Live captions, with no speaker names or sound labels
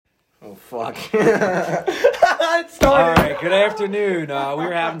Oh, fuck. All right, good afternoon. We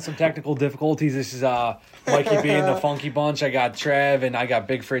were having some technical difficulties. This is Mikey being the Funky Bunch. I got Trev and I got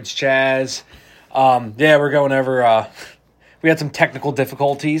Big Fridge Chaz. We're going over... we had some technical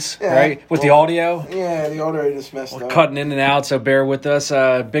difficulties, right, with the audio. Yeah, the audio just messed We're up. cutting in and out, so bear with us.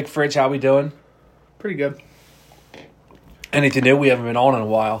 Big Fridge, how we doing? Pretty good. Anything new? We haven't been on in a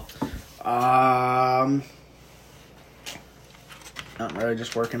while. Not really,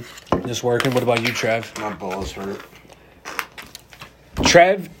 just working. Just working. What about you, Trev? My balls hurt.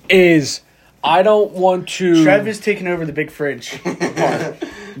 Trev is... I don't want to... Trev is taking over the Big Fridge part,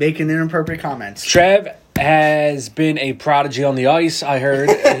 making inappropriate comments. Trev has been a prodigy on the ice, I heard.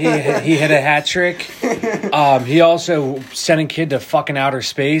 He hit a hat trick. He also sent a kid to fucking outer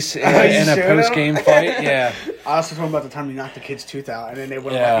space in a post-game fight. Yeah. I also told him about the time he knocked the kid's tooth out, and then they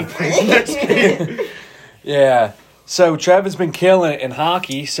wouldn't Yeah. let me play the next game. Yeah. So Trev has been killing it in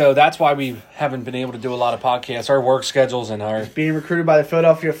hockey, so that's why we haven't been able to do a lot of podcasts. Our work schedules and our... Being recruited by the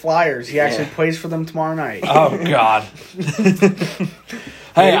Philadelphia Flyers. He actually plays for them tomorrow night. Oh, God.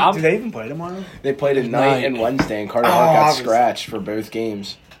 Hey, Do they even play tomorrow? They played at night and Wednesday, and Carter Hart got scratched for both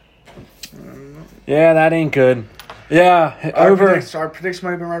games. Yeah, that ain't good. Yeah, Our predictions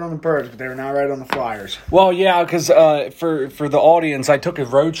might have been right on the Birds, but they were not right on the Flyers. Well, yeah, because for the audience, I took a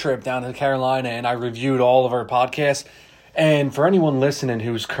road trip down to Carolina and I reviewed all of our podcasts. And for anyone listening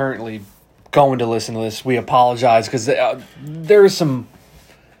who's currently going to listen to this, we apologize because there is some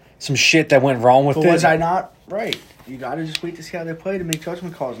shit that went wrong with But it. was I not right? You got to just wait to see how they play to make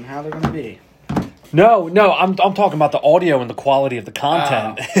judgment calls on how they're going to be. No, I'm talking about the audio and the quality of the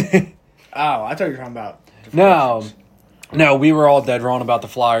content. Oh, I thought you were talking about... No, we were all dead wrong about the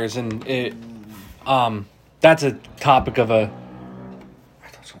Flyers, and it that's a topic of a... I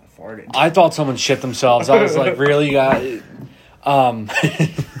thought someone farted. I thought someone shit themselves. I was like, really, guys?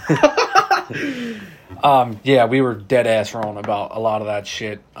 Yeah, we were dead ass wrong about a lot of that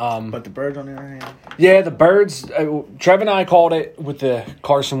shit. But the Birds, on the other hand... Yeah, the Birds. Trev and I called it with the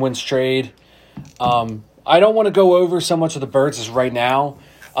Carson Wentz trade. I don't want to go over so much of the Birds as right now.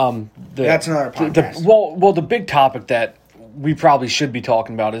 That's another podcast. Well, the big topic that we probably should be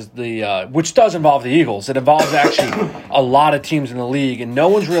talking about is the which does involve the Eagles. It involves actually a lot of teams in the league, and no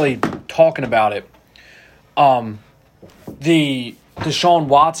one's really talking about it. The Deshaun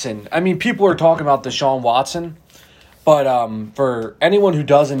Watson. I mean, people are talking about Deshaun Watson, but for anyone who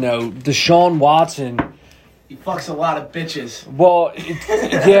doesn't know, Deshaun Watson. He fucks a lot of bitches. Well,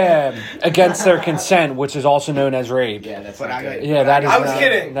 yeah, against their consent, which is also known as rape. Yeah, that's But not good. Yeah, that is. I was not,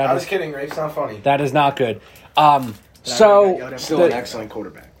 kidding. that I is- was kidding. Rape's not funny. That is not good. Still Still an excellent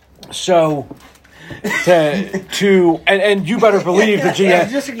quarterback. So and you better believe the GM.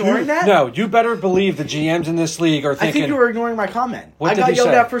 you just ignoring that? No, you better believe the GMs in this league are I thinking. think you were ignoring my comment. What I did got he yelled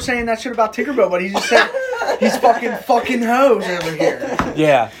say? at for saying that shit about Tinkerbell, but he just said he's fucking hoes over here.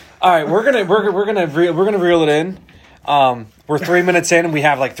 Yeah. All right, we're gonna reel it in. We're 3 minutes in and we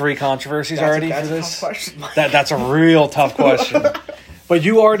have like 3 controversies already that's for a this. tough question. That's a real tough question. But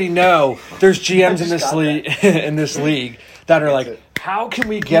you already know there's GMs in this league that are like, how can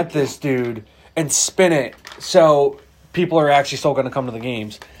we get this dude and spin it so people are actually still going to come to the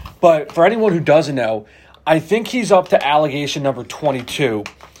games? But for anyone who doesn't know, I think he's up to allegation number 22.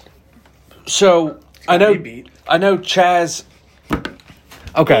 So I know Chaz.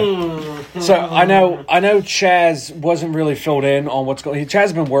 Okay, so I know Chaz wasn't really filled in on what's going. Chaz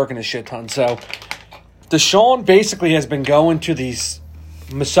has been working a shit ton. So Deshaun basically has been going to these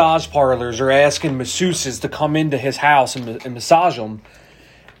massage parlors or asking masseuses to come into his house and massage him.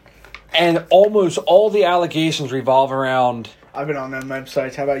 And almost all the allegations revolve around... I've been on them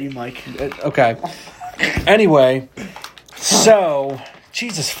websites. How about you, Mike? Okay. Anyway, so...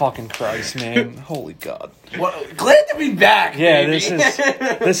 Jesus fucking Christ, man. Holy God. Well, glad to be back. Yeah, baby.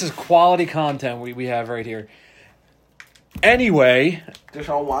 this is quality content we have right here. Anyway...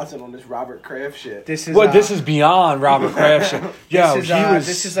 Deshaun Watson on this Robert Kraft shit. This is This is beyond Robert Kraft shit. Yo,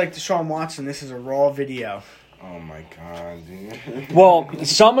 this is like Deshaun Watson. This is a raw video. Oh my God, dude. Well,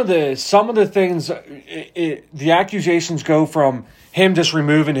 some of the things, the accusations go from him just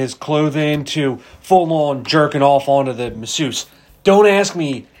removing his clothing to full on jerking off onto the masseuse. Don't ask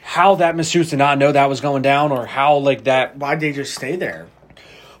me how that masseuse did not know that was going down or how like that. Why'd they just stay there?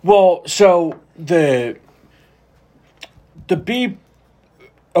 Well, so the beep.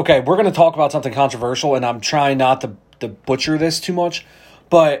 Okay, we're going to talk about something controversial, and I'm trying not to butcher this too much,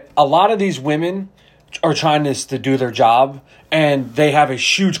 but a lot of these women are trying to do their job, and they have a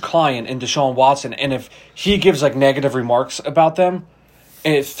huge client in Deshaun Watson, and if he gives like negative remarks about them,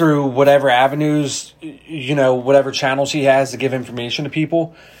 through whatever avenues, whatever channels he has to give information to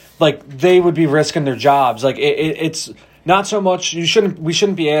people, like they would be risking their jobs. Like it's not so much we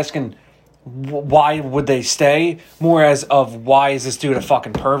shouldn't be asking why would they stay, more as of why is this dude a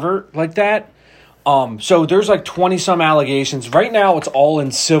fucking pervert like that. So there's like 20 some allegations right now. It's all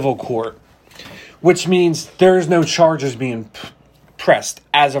in civil court, which means there's no charges being pressed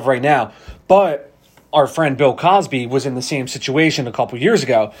as of right now. But our friend Bill Cosby was in the same situation a couple years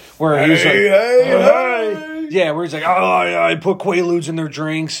ago where he was like, yeah, where he's like, I put Quaaludes in their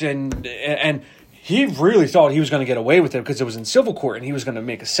drinks, and he really thought he was going to get away with it because it was in civil court and he was going to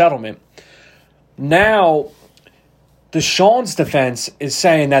make a settlement. Now, Deshaun's defense is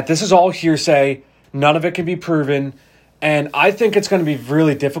saying that this is all hearsay, none of it can be proven, and I think it's going to be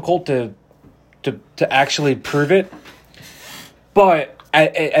really difficult to actually prove it. But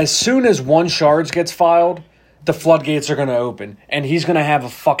as soon as one charge gets filed, the floodgates are going to open, and he's going to have a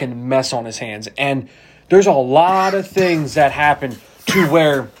fucking mess on his hands. And there's a lot of things that happen to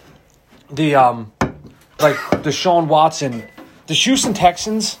where the Deshaun Watson, the Houston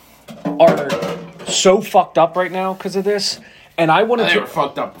Texans are so fucked up right now because of this. And I want to. They were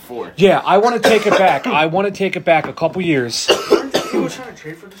fucked up before. Yeah, I want to take it back. I want to take it back a couple years. Weren't people trying to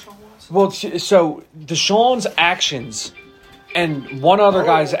trade for Deshaun Watson? Well, so Deshaun's actions. And one other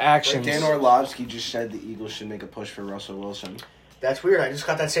guy's actions. Dan Orlovsky just said the Eagles should make a push for Russell Wilson. That's weird. I just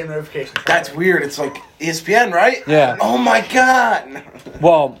got that same notification. That's weird. It's like ESPN, right? Yeah. Oh my God.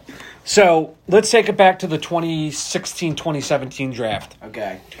 Well, so let's take it back to the 2016-2017 draft.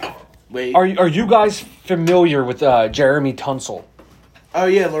 Okay. Wait. Are you guys familiar with Jeremy Tunsil? Oh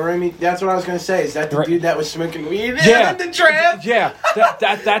yeah, Lorraine. That's what I was gonna say. Is that the dude that was smoking weed Yeah. in the draft? Yeah,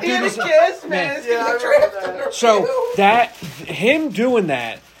 that dude was. Kiss, man. So him doing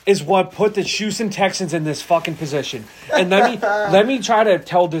that is what put the Houston Texans in this fucking position. And let me try to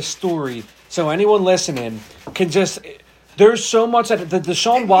tell this story so anyone listening can just. There's so much that the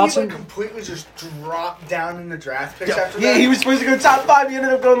Deshaun Watson he completely just dropped down in the draft picks after that. Yeah, he was supposed to go top 5. He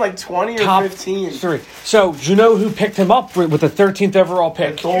ended up going like 20 or top 15. 3. So, do you know who picked him up with the 13th overall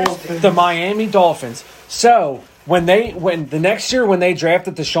pick? The Miami Dolphins. So, when the next year when they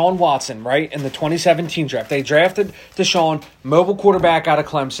drafted Deshaun Watson, right, in the 2017 draft, they drafted Deshaun, mobile quarterback out of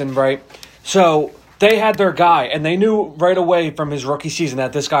Clemson, right? So, they had their guy, and they knew right away from his rookie season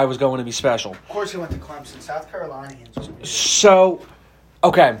that this guy was going to be special. Of course, he went to Clemson, South Carolina. So,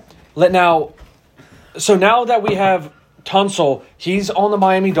 okay, now that we have Tunsil, he's on the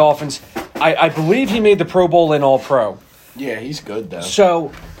Miami Dolphins. I believe he made the Pro Bowl and All-Pro. Yeah, he's good though.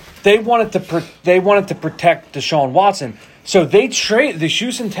 So they wanted to protect Deshaun Watson. So the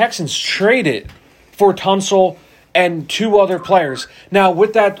Houston Texans traded for Tunsil and 2 other players. Now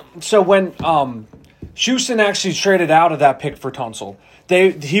with that, so when Houston actually traded out of that pick for Tunsil,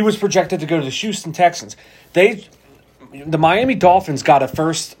 he was projected to go to the Houston Texans. The Miami Dolphins got a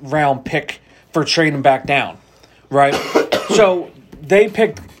first round pick for trading back down, right? So they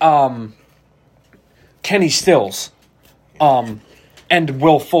picked Kenny Stills, and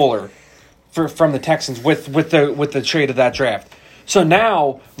Will Fuller from the Texans with the trade of that draft. So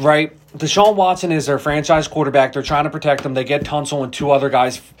now, right, Deshaun Watson is their franchise quarterback. They're trying to protect him. They get Tunsil and 2 other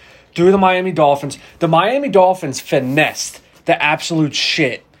guys through the Miami Dolphins. The Miami Dolphins finessed the absolute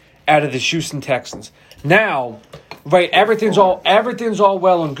shit out of the Houston Texans. Now, right, everything's all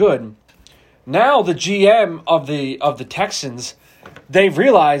well and good. Now the GM of the Texans, they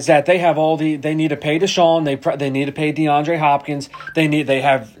realize that they have they need to pay Deshaun, they need to pay DeAndre Hopkins, they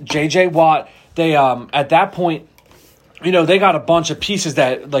have JJ Watt. They at that point, they got a bunch of pieces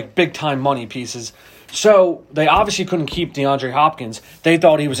that like big time money pieces. So they obviously couldn't keep DeAndre Hopkins. They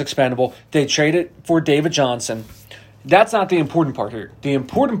thought he was expendable. They traded for David Johnson. That's not the important part here. The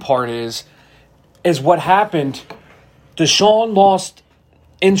important part is what happened. Deshaun lost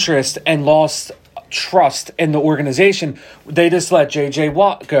interest and lost trust in the organization. They just let J.J.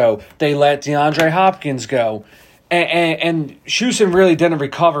 Watt go. They let DeAndre Hopkins go. And Houston really didn't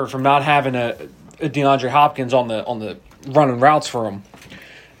recover from not having a DeAndre Hopkins on the running routes for him.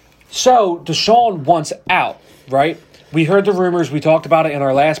 So Deshaun wants out, right? We heard the rumors. We talked about it in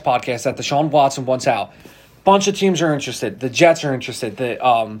our last podcast that Deshaun Watson wants out. Bunch of teams are interested. The Jets are interested.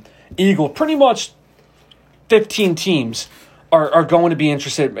 The Eagles, pretty much 15 teams are going to be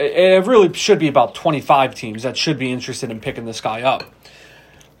interested. It really should be about 25 teams that should be interested in picking this guy up.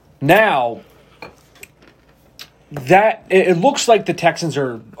 Now, that it looks like the Texans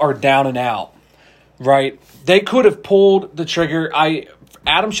are down and out, right? They could have pulled the trigger.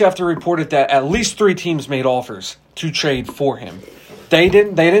 Adam Schefter reported that at least 3 teams made offers to trade for him. They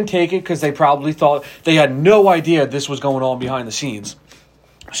didn't take it because they probably thought they had no idea this was going on behind the scenes.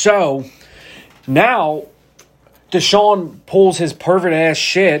 So now Deshaun pulls his pervert ass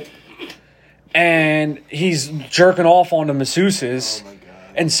shit and he's jerking off on the masseuses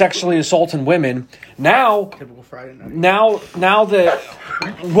and sexually assaulting women. Now, Typical Friday night. now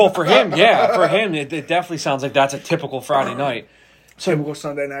for him, it definitely sounds like that's a typical Friday night. Typical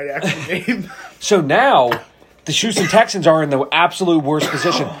Sunday night action game. So now, the Houston Texans are in the absolute worst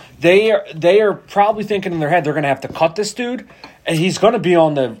position. They are probably thinking in their head they're going to have to cut this dude, and he's going to be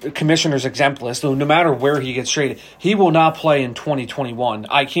on the commissioner's exempt list. So no matter where he gets traded, he will not play in 2021.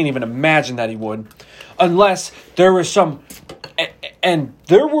 I can't even imagine that he would, unless there was some. And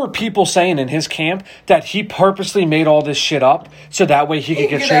there were people saying in his camp that he purposely made all this shit up so that way he could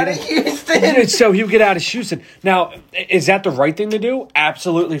get traded. So he would get out of Houston. Now, is that the right thing to do?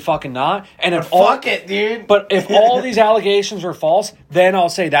 Absolutely fucking not. And if Fuck it, dude. But if all these allegations are false, then I'll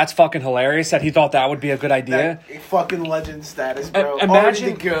say that's fucking hilarious that he thought that would be a good idea. That fucking legend status, bro. Imagine,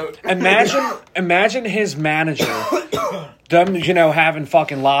 Already the goat. imagine his manager, them, having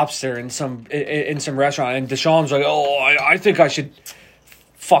fucking lobster in some restaurant, and Deshaun's like, oh, I think I should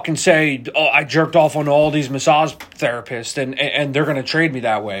fucking say, oh, I jerked off on all these massage therapists, and they're gonna trade me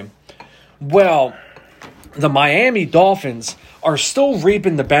that way. Well, the Miami Dolphins are still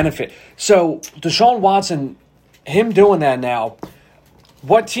reaping the benefit. So Deshaun Watson, him doing that now.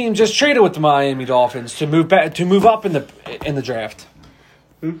 What team just traded with the Miami Dolphins to move up in the draft?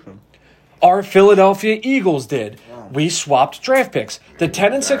 Our Philadelphia Eagles did. Wow. We swapped draft picks. The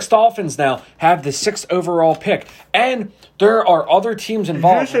 10-6 Dolphins now have the 6th overall pick, and there are other teams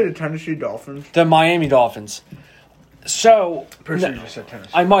involved. Did you just say the Tennessee Dolphins? The Miami Dolphins. So Pretty sure you just said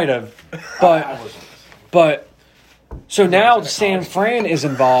Tennessee. I might have, but so now San Fran is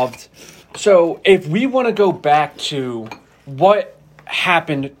involved. So if we want to go back to what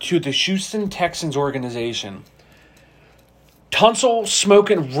happened to the Houston Texans organization, Tunsil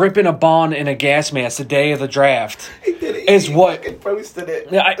smoking, ripping a bond in a gas mask the day of the draft is what posted it.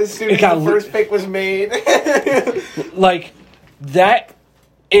 Yeah, as soon as the first pick was made. Like, that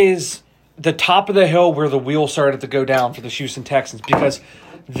is the top of the hill where the wheel started to go down for the Houston Texans, because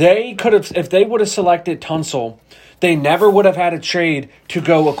they could have, if they would have selected Tunsil, they never would have had a trade to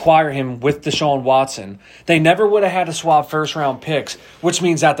go acquire him with Deshaun Watson. They never would have had to swap first-round picks, which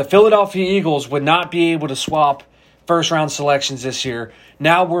means that the Philadelphia Eagles would not be able to swap first-round selections this year.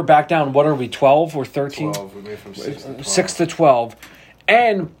 Now we're back down, what are we, 12 or 13? 12. We moved from 6 to 12. 6 to 12.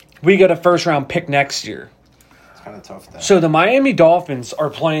 And we get a first-round pick next year. It's kind of tough, though. So the Miami Dolphins are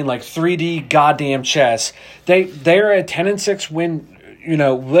playing like 3D goddamn chess. They're a 10-6 win.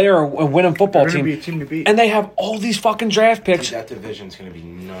 They're a winning football team. Be a team to beat. And they have all these fucking draft picks. Dude, that division's going to be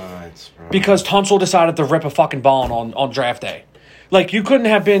nuts, bro. Because Tunsil decided to rip a fucking ball on draft day. Like, you couldn't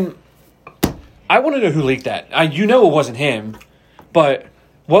have been... I want to know who leaked that. It wasn't him. But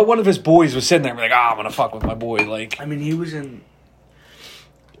what one of his boys was sitting there like, I'm going to fuck with my boy. Like, I mean, he was in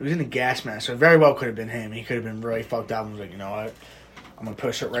a gas mask, so it very well could have been him. He could have been really fucked up and was like, you know what? I'm going to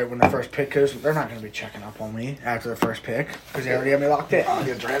push it right when the first pick goes. They're not going to be checking up on me after the first pick because they already have me locked in. I'll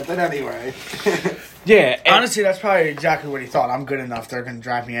get drafted anyway. yeah. Honestly, that's probably exactly what he thought. I'm good enough. They're going to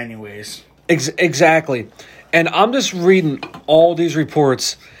draft me anyways. Exactly. And I'm just reading all these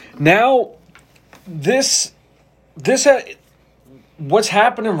reports. Now, what's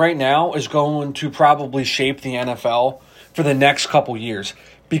happening right now is going to probably shape the NFL for the next couple years,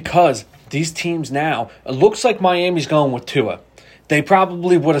 because these teams now, it looks like Miami's going with Tua. They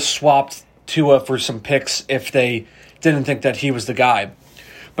probably would have swapped Tua for some picks if they didn't think that he was the guy.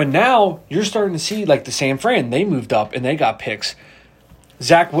 But now you're starting to see, like, the San Fran, they moved up and they got picks.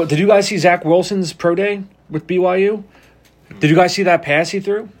 Did you guys see Zach Wilson's pro day with BYU? Did you guys see that pass he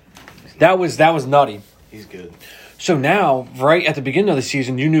threw? That was nutty. He's good. So now, right at the beginning of the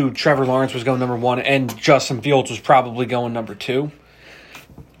season, you knew Trevor Lawrence was going number 1 and Justin Fields was probably going number 2.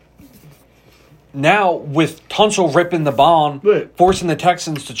 Now, with Tunsil ripping the bond, forcing the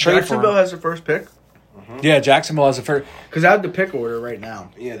Texans to trade for him. Jacksonville has the first pick? Mm-hmm. Yeah, Jacksonville has the first. Because I have the pick order right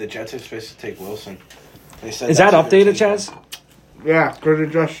now. Yeah, the Jets are supposed to take Wilson. They said is that updated, Chaz? Yeah, because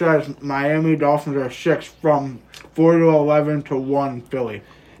it just says Miami Dolphins are 6 from 4 to 11 to 1 Philly.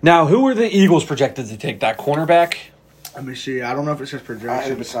 Now, who are the Eagles projected to take? That cornerback? Let me see. I don't know if it says projection. I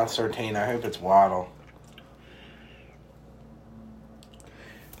hope it's not Surtain. I hope it's Waddle.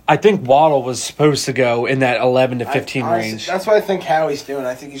 I think Waddle was supposed to go in that 11 to 15 range. That's what I think Howie's doing.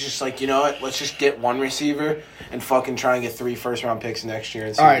 I think he's just like, you know what? Let's just get one receiver and fucking try and get 3 first-round picks next year.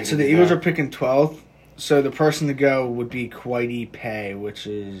 And see all right, so the Eagles are picking 12th. So the person to go would be Kwity Paye, which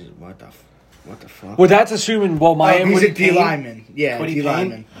is what the fuck? Well, that's assuming. Well, Miami. He's a D lineman. Yeah, Kwity D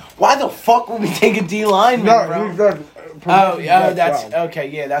lineman. Why the fuck would we take a D lineman, bro? That's okay.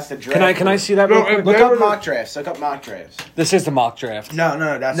 Yeah, that's the draft. Can I see that real quick? Look up mock drafts. Look up mock drafts. This is the mock draft. No,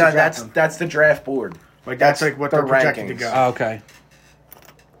 That's the draft board. like that's like what the they're projected to rankings. go. Oh, okay.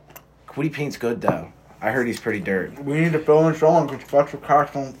 Quiddy Paint's good though. I heard he's pretty dirt. We need to fill in someone because Fletcher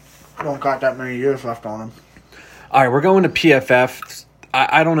Cox don't got that many years left on him. All right, we're going to PFF.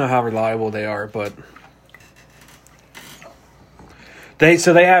 I don't know how reliable they are, but they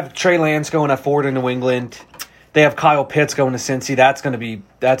have Trey Lance going at 4 to New England. They have Kyle Pitts going to Cincy.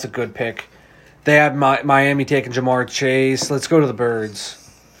 That's a good pick. They have Miami taking Jamar Chase. Let's go to the Birds.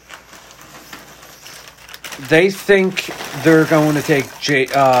 They think they're going to take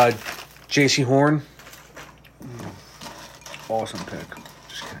J.C. Horn. Awesome pick.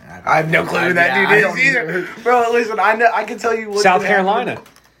 Just kidding. I have no clue who that dude is either. Bro, listen, I can tell you what. South Carolina.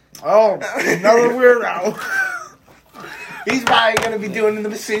 Oh, another weirdo. He's probably going to be doing the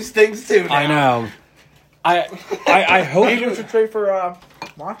masseuse things too now. I know. I hope Eagles should trade for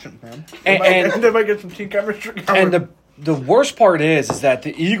Watson, man. And They might get some team chemistry. And the worst part is that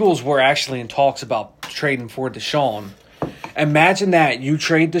the Eagles were actually in talks about trading for Deshaun. Imagine that you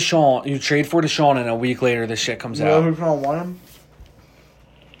trade for Deshaun, and a week later this shit comes You know out. who's gonna want him?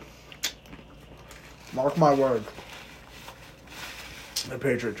 Mark my word. The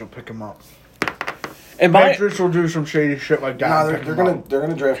Patriots will pick him up. And Patriots will do some shady shit like that. No, and pick they're him gonna up. they're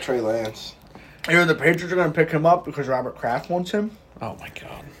gonna draft Trey Lance. Either the Patriots are gonna pick him up because Robert Kraft wants him, Oh my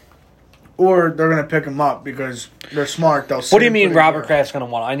god! or they're gonna pick him up because they're smart. They'll. What do you mean Robert Kraft's going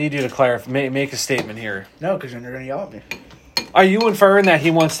to want? I need you to clarify. Make a statement here. No, because then they're gonna yell at me. Are you inferring that he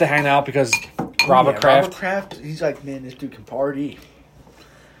wants to hang out because Robert Kraft? Robert Kraft, he's like, man, this dude can party.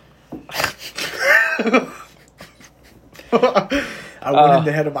 I want him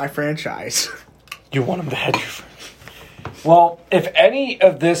the head of my franchise. You want him to head you. Well, if any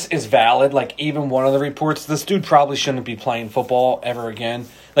of this is valid, like even one of the reports, this dude probably shouldn't be playing football ever again.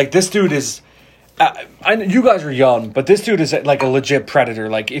 Like this dude is, I know you guys are young, but this dude is like a legit predator.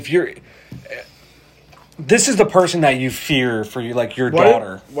 Like if you're, this is the person that you fear for you, like your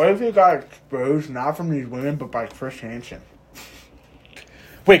daughter. What if he got exposed not from these women but by Chris Hansen?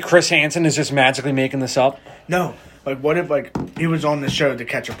 Wait, Chris Hansen is just magically making this up? No, like what if like he was on the show to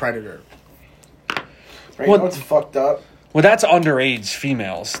catch a predator? Right? Well- You know what's fucked up? Well, that's underage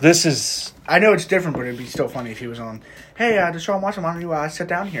females. This is. I know it's different, but it'd be still funny if he was on. Hey, Deshaun Watson, why don't you sit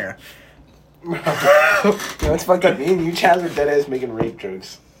down here? You know what's fucked up? Me and you, Chaz, are dead ass making rape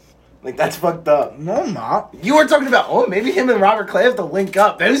jokes. Like that's fucked up. No, I'm not. You were talking about maybe him and Robert Kraft to link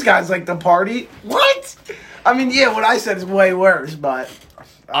up. Those guys like to party. What? I mean, yeah, what I said is way worse, but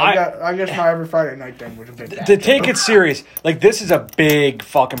I guess my every Friday night thing would have been that. To take it serious, like this is a big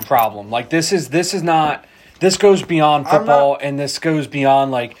fucking problem. Like this is not. This goes beyond football, and this goes beyond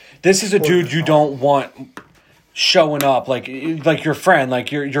like this is a dude you don't want showing up like your friend,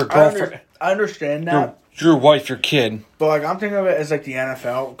 like your girlfriend, I understand that. your wife, your kid. But like I'm thinking of it as like the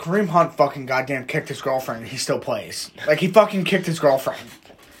NFL. Kareem Hunt fucking goddamn kicked his girlfriend and he still plays. Like he fucking kicked his girlfriend.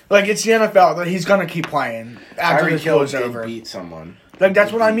 Like it's the NFL that he's gonna keep playing after Tyreek this Hill goes did over. beat someone. Like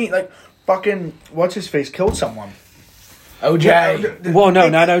that's what I mean. Like fucking what's his face killed someone. OJ. Well, no,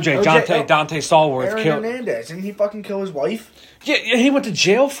 not OJ. OJ Dante Stallworth Aaron killed. Hernandez. Didn't he fucking kill his wife? Yeah, he went to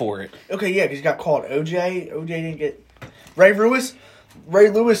jail for it. Okay, yeah, because he got caught. OJ didn't get. Ray Lewis.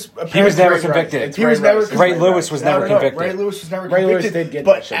 He was never convicted. It's He was Ray never. Rice. Ray Lewis was never convicted. Ray Lewis was never Ray Lewis convicted. did get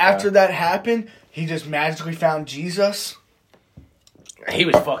but that shit after back. that happened, he just magically found Jesus. He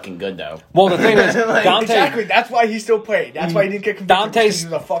was fucking good though. Well, the thing is, Like, Dante. Exactly. That's why he still played. That's why he didn't get convicted. Dante's- Because he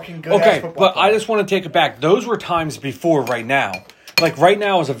was a fucking good. Okay, football but I player. just want to take it back. Those were times before right now. Like right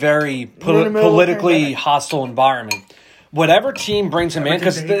now is a very We're in the middle of a politically pandemic. hostile environment. Whatever team brings him in,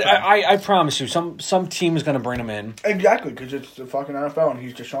 because Everything's hate I promise you, some team is going to bring him in. Exactly, because it's the fucking NFL and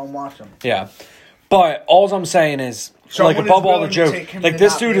he's Deshaun Watson. Yeah, but all I'm saying is, Someone like above is all the willing to jokes, take him like to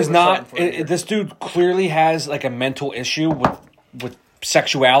this not dude be is able to not. start him for a year. This dude clearly has like a mental issue with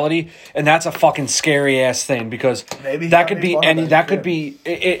sexuality, and that's a fucking scary ass thing because Maybe that he could be got any. me That fucked could up, be.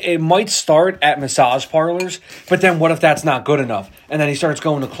 It might start at massage parlors, but then what if that's not good enough? And then he starts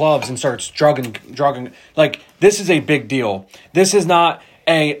going to clubs and starts drugging. Like this is a big deal. This is not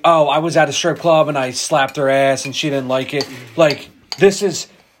I was at a strip club and I slapped her ass and she didn't like it. Like this is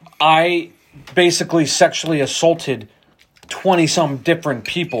I basically sexually assaulted 20-some different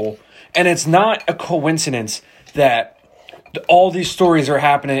people, and it's not a coincidence that all these stories are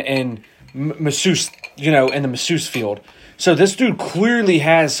happening in masseuse, in the masseuse field. So this dude clearly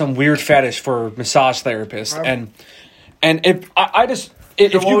has some weird fetish for massage therapists, and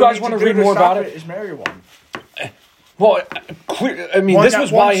if you guys want to read more about it, is marry one. well, clear. I mean, One this that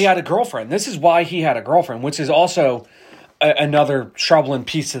was why wants- he had a girlfriend. This is why he had a girlfriend, which is also another troubling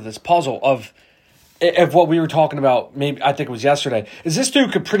piece of this puzzle of what we were talking about. Maybe I think it was yesterday. Is this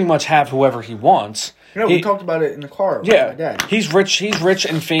dude could pretty much have whoever he wants. We talked about it in the car. Yeah, with my dad. he's rich. He's rich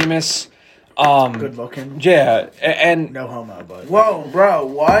and famous. Good looking. Yeah, and No homo, but Whoa, bro,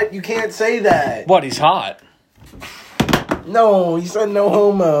 what? You can't say that. what? He's hot. No, he said no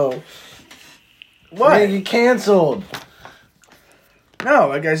homo. What? Man, you canceled. No,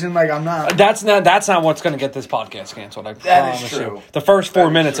 like as in like I'm not. That's not what's going to get this podcast canceled. I That is promise true. you. The first 4 That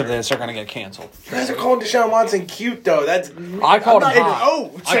is minutes of true. this are going to get canceled. You guys are calling Deshaun Watson cute, though. That's I called him I'm not- hot.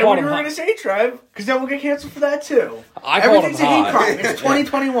 Oh, I say called what you him were hot. gonna say, Trev, because then we'll get canceled for that too. I called Everything's him a hate hot. crime. It's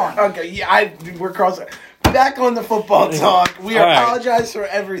 2021. Okay, yeah, we're crossing. Back on the football talk. We All right. apologize for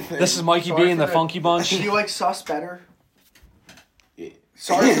everything. This is Mikey Sorry B and for the the- Funky Bunch. Do you like sus better?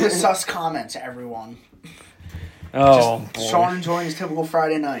 Sorry for the sus comments, everyone. Oh, boy. Sean enjoying his typical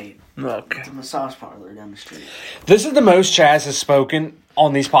Friday night Look. at the massage parlor down the street. This is the most Chaz has spoken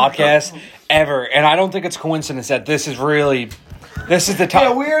on these podcasts ever, and I don't think it's coincidence that this is the top.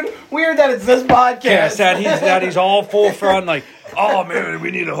 Yeah, weird that it's this podcast. Yes, that he's all full front, like, oh man,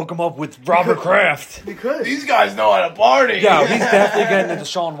 we need to hook him up with Robert Kraft. Because These guys know how to party. Yeah, he's definitely getting a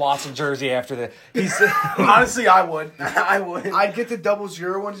Deshaun Watson jersey after the. He's Honestly, I would. I would. I'd get the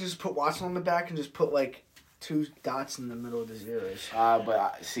 00 one, just put Watson on the back and just put like 2 dots in the middle of the zeros.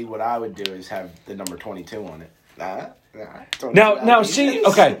 See, what I would do is have the number 22 on it. now see,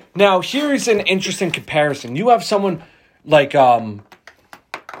 okay. Now here's an interesting comparison. You have someone like Gordon,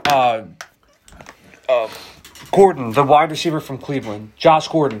 the wide receiver from Cleveland, Josh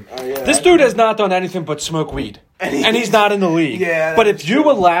Gordon. Oh, yeah. This dude has not done anything but smoke weed, and he's not in the league. Yeah, but that's if you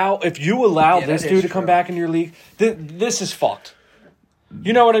allow this that dude is to come true. back in your league, this is fucked.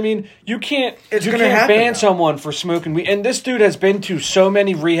 You know what I mean? You can't It's you gonna can't happen, ban though. someone for smoking weed. And this dude has been to so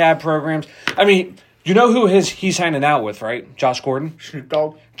many rehab programs. I mean, you know who he's hanging out with, right? Josh Gordon, Snoop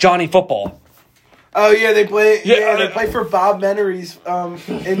Dogg. Johnny Football. Oh yeah, they play. Yeah, Yeah, they play for Bob Menery's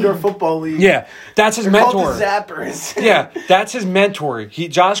indoor football league. Yeah, that's his They're called mentor. the Zappers. Yeah, that's his mentor.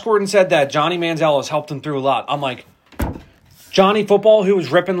 Josh Gordon said that Johnny Manziel has helped him through a lot. I'm like, Johnny Football, who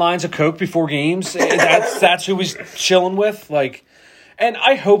was ripping lines of coke before games. That's who he's chilling with. Like, and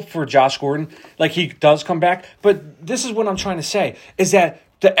I hope for Josh Gordon, like he does come back. But this is what I'm trying to say: is that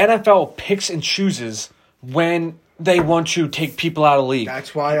the NFL picks and chooses when they want to take people out of the league.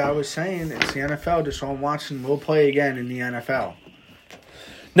 That's why I was saying it's the NFL. Deshaun Watson will play again in the NFL.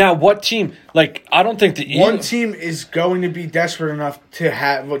 Now, what team? Like, I don't think the One team is going to be desperate enough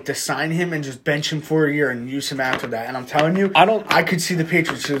to sign him and just bench him for a year and use him after that. And I'm telling you, I could see the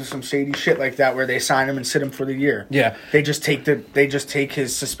Patriots doing some shady shit like that where they sign him and sit him for the year. Yeah. They just take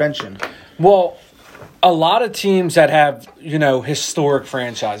his suspension. Well, a lot of teams that have historic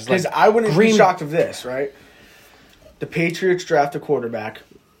franchises. Because Like I wouldn't Green- be shocked of this, right? The Patriots draft a quarterback.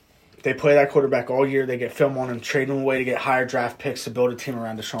 They play that quarterback all year. They get film on him, trade him away to get higher draft picks to build a team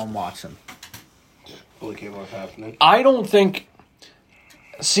around Deshaun Watson. Look at what's happening. I don't think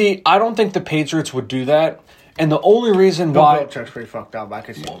the Patriots would do that. And the only reason Bill why... Belichick's pretty fucked up. I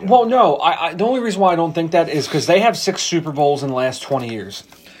could see it. Well, no. The only reason why I don't think that is because they have 6 Super Bowls in the last 20 years.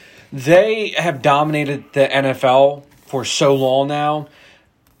 They have dominated the NFL for so long now.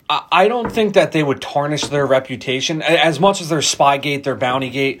 I don't think that they would tarnish their reputation as much as their Spygate, their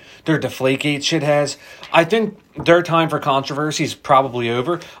Bountygate, their Deflategate shit has. I think their time for controversy is probably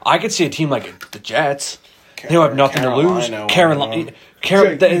over. I could see a team like the Jets, who have nothing to lose. Carolina,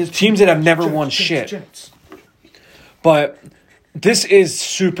 the teams that have never won shit. But this is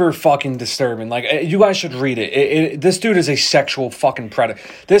super fucking disturbing. Like, you guys should read it. This dude is a sexual fucking predator.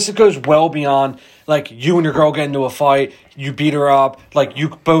 This goes well beyond, like, you and your girl get into a fight, you beat her up, like, you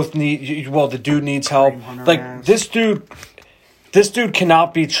both the dude needs help. Like, this dude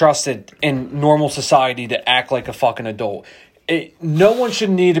cannot be trusted in normal society to act like a fucking adult. No one should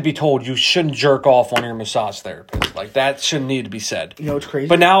need to be told you shouldn't jerk off on your massage therapist. Like, that shouldn't need to be said. You know what's crazy?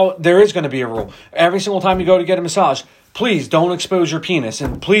 But now there is going to be a rule. Every single time you go to get a massage, please don't expose your penis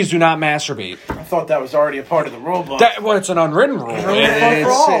and please do not masturbate. I thought that was already a part of the rule book. It's an unwritten rule. for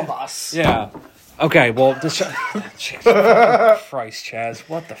all of us. Yeah. Okay, well, this... Jesus Christ, Chaz.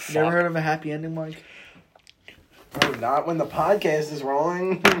 What the fuck? You ever heard of a happy ending, Mike? Bro, not when the podcast is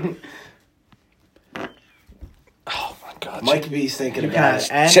rolling. Oh, my God. Mike B's thinking You about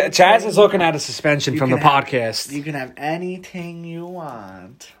can it. have Chaz is looking at a suspension from the can have- podcast. You can have anything you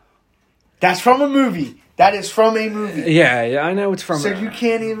want. That's from a movie. That is from a movie. Yeah, I know it's from... So you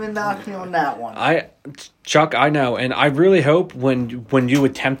can't even knock me on that one. Chuck, I know, and I really hope when you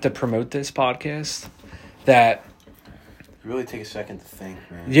attempt to promote this podcast that Really take a second to think,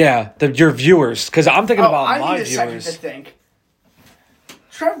 man. Yeah, your viewers, because I'm thinking about I my need a second viewers. to think.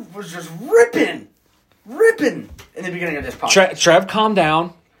 Trev was just ripping in the beginning of this podcast. Trev, calm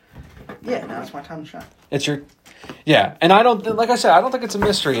down. Yeah, now it's my time to shine. It's your, yeah, and I don't, like I said, I don't think it's a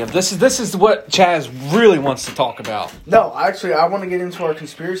mystery. This is what Chaz really wants to talk about. No, actually, I want to get into our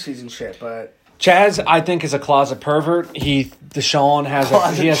conspiracies and shit, but Chaz, I think, is a closet pervert. Deshaun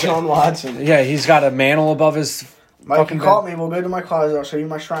has Sean Watson. yeah, he's got a mantle above his Mike, fucking you caught me. We'll go to my closet. I'll show you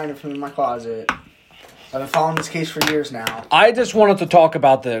my shrine of him in my closet. I've been following this case for years now. I just wanted to talk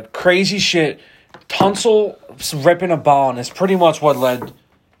about the crazy shit. Tunsil ripping a bond is pretty much what led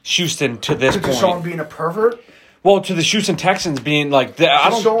Houston to this To point. Deshaun being a pervert? Well, to the Houston Texans being like,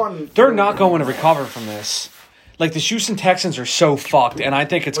 they're not going to recover from this. Like, the Houston Texans are so fucked, and I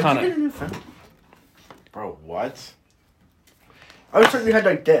think it's kind of. Bro, what? I was thought you had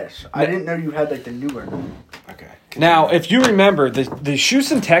like this. I didn't know you had like the newer. Okay. Now, if you remember, the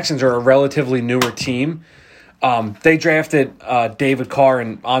Houston Texans are a relatively newer team. They drafted David Carr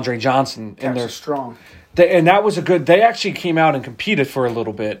and Andre Johnson in their strong. and that was a good. They actually came out and competed for a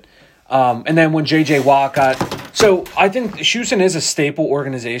little bit, and then when J.J. Watt got, so I think Houston is a staple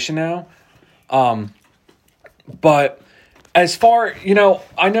organization now. But as far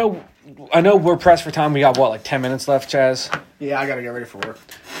I know we're pressed for time. We got like 10 minutes left, Chaz. Yeah, I gotta get ready for work.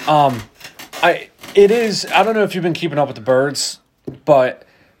 I don't know if you've been keeping up with the Birds, but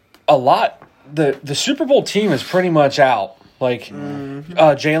the Super Bowl team is pretty much out. Like,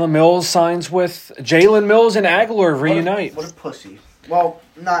 Jalen Mills signs with Jalen Mills and Aguilar reunite. What a pussy. Well,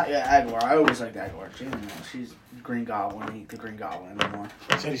 not Aguilar. I always liked Aguilar. Jalen Mills. She's Green Goblin. He the Green Goblin anymore.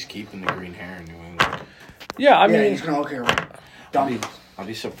 He said he's keeping the green hair in New England. Yeah, I mean, he's gonna look here. Dumb. I'll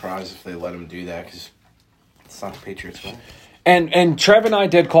be surprised if they let him do that because it's not the Patriots' way. and Trev and I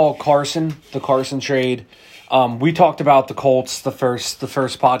did call the Carson trade. We talked about the Colts the first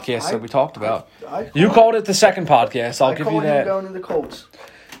podcast that we talked about. You called it the second podcast. I'll give you that. Going to the Colts.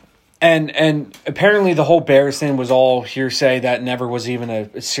 And apparently the whole Bears thing was all hearsay. That never was even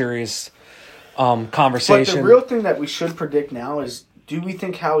a serious conversation. But the real thing that we should predict now is: do we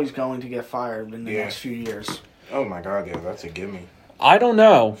think Howie's going to get fired in the next few years? Oh my God, yeah, that's a gimme. I don't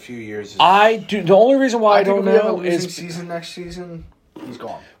know. A few years. I do. The only reason why I don't know is season next season. He's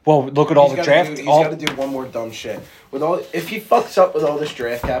gone. Well, look at all the draft. He's got to do one more dumb shit. If he fucks up with all this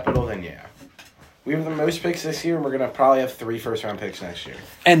draft capital, then yeah. We have the most picks this year, and we're gonna probably have 3 first-round picks next year.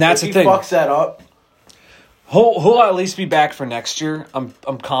 And that's the thing. If he fucks that up, he'll at least be back for next year. I'm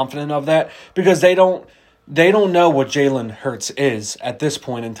confident of that because they don't know what Jalen Hurts is at this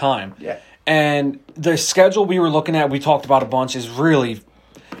point in time. Yeah. And the schedule we were looking at, we talked about a bunch, is really,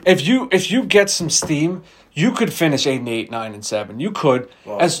 if you get some steam, you could finish 8-8, 9-7. You could.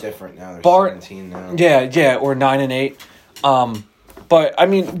 Well, it's different now. There's 17 now. Yeah, or 9-8. But I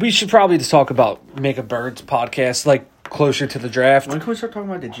mean, we should probably just talk about Make a Birds podcast like closer to the draft. When can we start talking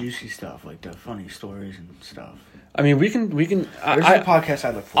about the juicy stuff, like the funny stories and stuff? I mean, we can. There's a podcast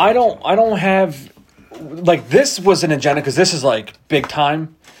I look for. I don't have like this was an agenda because this is like big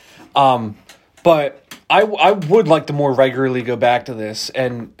time. But I would like to more regularly go back to this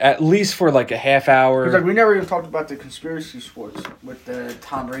and at least for like a half hour. Like we never even talked about the conspiracy sports with the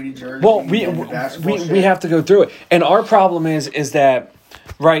Tom Brady jersey. Well, we have to go through it, and our problem is that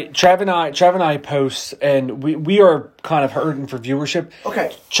right. Trav and I post, and we are kind of hurting for viewership.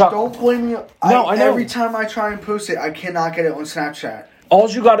 Okay, Chuck, don't blame me. No, I know. Every time I try and post it, I cannot get it on Snapchat. All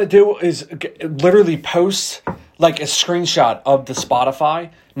you got to do is literally post like a screenshot of the Spotify,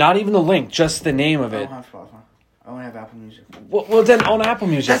 not even the link, just the name of I it. don't have Spotify. I only have Apple Music. Well, then on Apple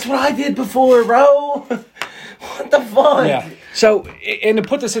Music. That's what I did before, bro. What the fuck? Yeah. So, and to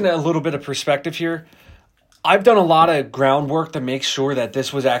put this in a little bit of perspective here, I've done a lot of groundwork to make sure that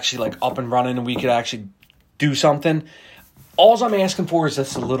this was actually like up and running and we could actually do something. All I'm asking for is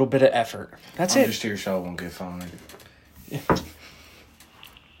just a little bit of effort. That's it. Just to your show won't get fined.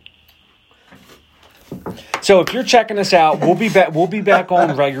 So if you're checking us out, we'll be back. We'll be back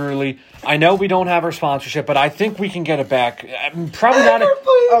on regularly. I know we don't have our sponsorship, but I think we can get it back. Probably not.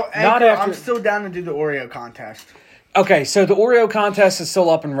 Not after. I'm still down to do the Oreo contest. Okay, so the Oreo contest is still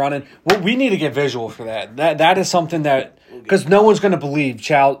up and running. Well, we need to get visual for that. That is something that because no one's going to believe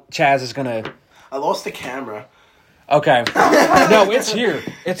Chaz is going to. I lost the camera. Okay. No, it's here.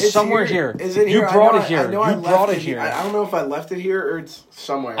 It's somewhere here. Is it here? You brought it here. You brought it here. I don't know if I left it here or it's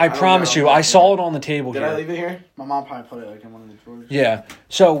somewhere. I promise you. I saw it on the table Did here. I leave it here? My mom probably put it like in one of the drawers. Yeah.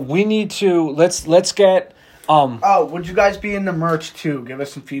 So we need to let's get Oh, would you guys be in the merch too? Give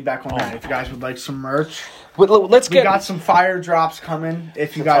us some feedback on that. If you guys would like some merch. Let's We get got some fire drops coming.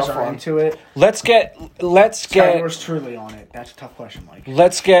 If you It's a guys tough are one. into it, let's get got yours truly on it. That's a tough question, Mike.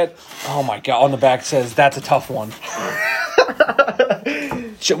 let's get. Oh my god! On the back says that's a tough one.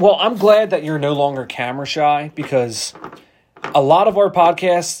 Well, I'm glad that you're no longer camera shy because a lot of our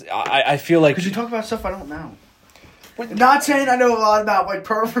podcasts, I feel like Because you talk about stuff I don't know. Not saying I know a lot about like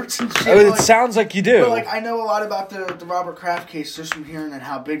perverts and shit. it like, sounds like you do. but like I know a lot about the Robert Kraft case just from hearing and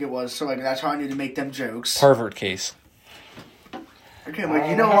how big it was. So like that's how I need to make them jokes. Pervert case. Okay, like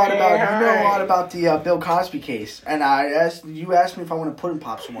you know a lot about the Bill Cosby case, and you asked me if I want to put in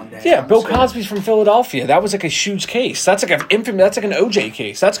pops one day. Yeah, I'm Bill saying- Cosby's from Philadelphia. That was like a huge case. That's like an That's like an OJ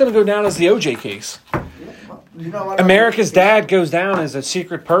case. That's going to go down as the OJ case. You know a lot about America's the- Dad goes down as a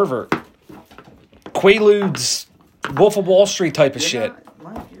secret pervert. Quaaludes, Wolf of Wall Street type of shit.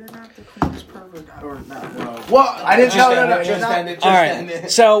 Mike, you're not the coolest pervert, or not. Well, I didn't tell you. All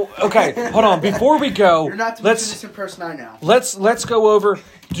right. So, okay, hold on. Before we go, You're not the most let's innocent person I know. let's go over.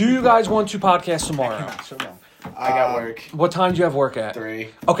 Do you guys want to podcast tomorrow? So no. I got work. What time do you have work at? 3.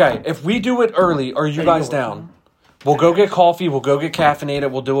 Okay, if we do it early, are you guys down? We'll go get coffee. We'll go get caffeinated.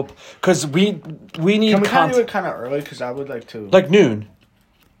 We'll do it because we need Can we kind of do content it kind of early? Because I would like to. like noon.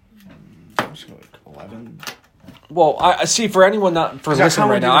 Let's go like 11. Well, I see. For anyone not for 'Cause I listening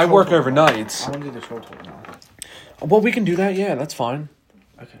kinda right do now, the I work total. overnights. I want to do the troll toll now. Well, we can do that. Yeah, that's fine.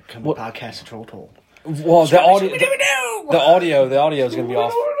 Okay, can we What- podcast a troll toll? Well, the audio is gonna be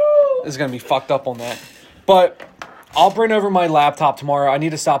off. Is gonna be fucked up on that. But I'll bring over my laptop tomorrow. I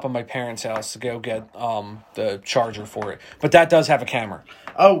need to stop at my parents' house to go get the charger for it. But that does have a camera.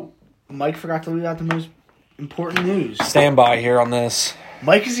 Oh, Mike forgot to leave out the most important news. Stand by here on this.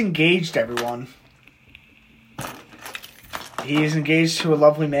 Mike is engaged, everyone. He is engaged to a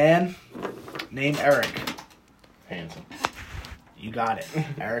lovely man named Eric. Handsome. You got it.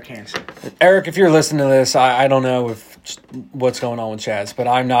 Eric Hansen. Eric, if you're listening to this, I don't know what's going on with Chaz, but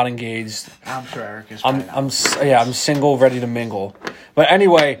I'm not engaged. I'm sure Eric is. I'm single, ready to mingle. But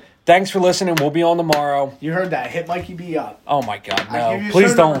anyway, thanks for listening. We'll be on tomorrow. You heard that. Hit Mikey B up. Oh my God, I give no! you Please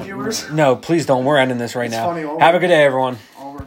certain don't. viewers. No, please don't. We're ending this right It's now. funny, all Have a right. good day, everyone.